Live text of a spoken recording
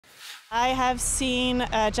I have seen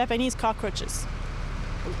Japanese cockroaches.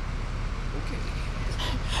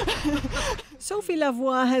 Sophie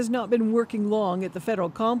Lavoie has not been working long at the federal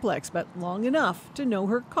complex, but long enough to know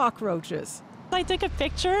her cockroaches. I took a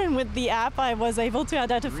picture, and with the app I was able to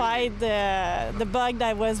identify the bug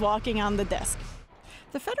that was walking on the desk.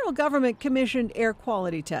 The federal government commissioned air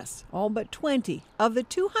quality tests. All but 20 of the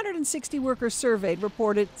 260 workers surveyed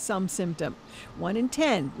reported some symptom. 1 in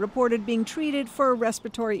 10 reported being treated for a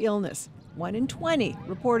respiratory illness. 1 in 20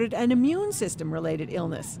 reported an immune system-related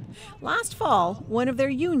illness. Last fall, one of their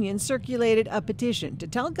unions circulated a petition to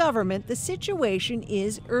tell government the situation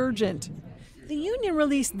is urgent. The union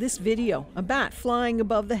released this video, a bat flying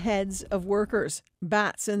above the heads of workers.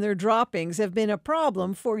 Bats and their droppings have been a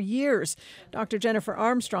problem for years. Dr. Jennifer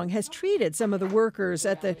Armstrong has treated some of the workers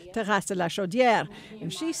at the Terrasse de la Chaudière,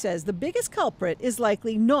 and she says the biggest culprit is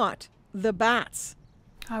likely not the bats.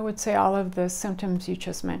 I would say all of the symptoms you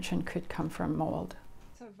just mentioned could come from mold.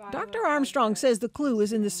 Dr. Armstrong says the clue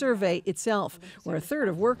is in the survey itself, where a third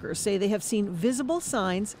of workers say they have seen visible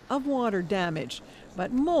signs of water damage.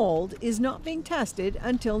 But mold is not being tested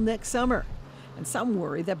until next summer. And some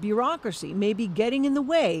worry that bureaucracy may be getting in the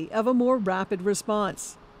way of a more rapid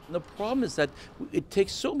response. The problem is that it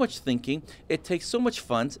takes so much thinking, it takes so much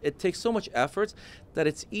funds, it takes so much efforts that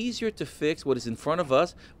it's easier to fix what is in front of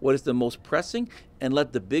us, what is the most pressing, and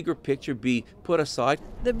let the bigger picture be put aside.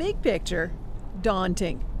 The big picture,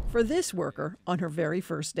 daunting for this worker on her very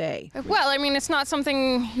first day. Well, I mean, it's not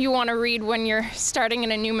something you want to read when you're starting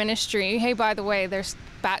in a new ministry. Hey, by the way, there's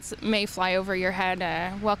bats that may fly over your head.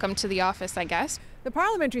 Welcome to the office, I guess. The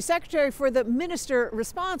parliamentary secretary for the minister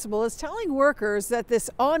responsible is telling workers that this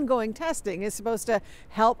ongoing testing is supposed to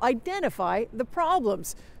help identify the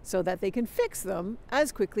problems so that they can fix them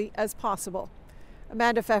as quickly as possible.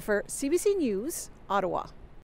 Amanda Pfeffer, CBC News, Ottawa.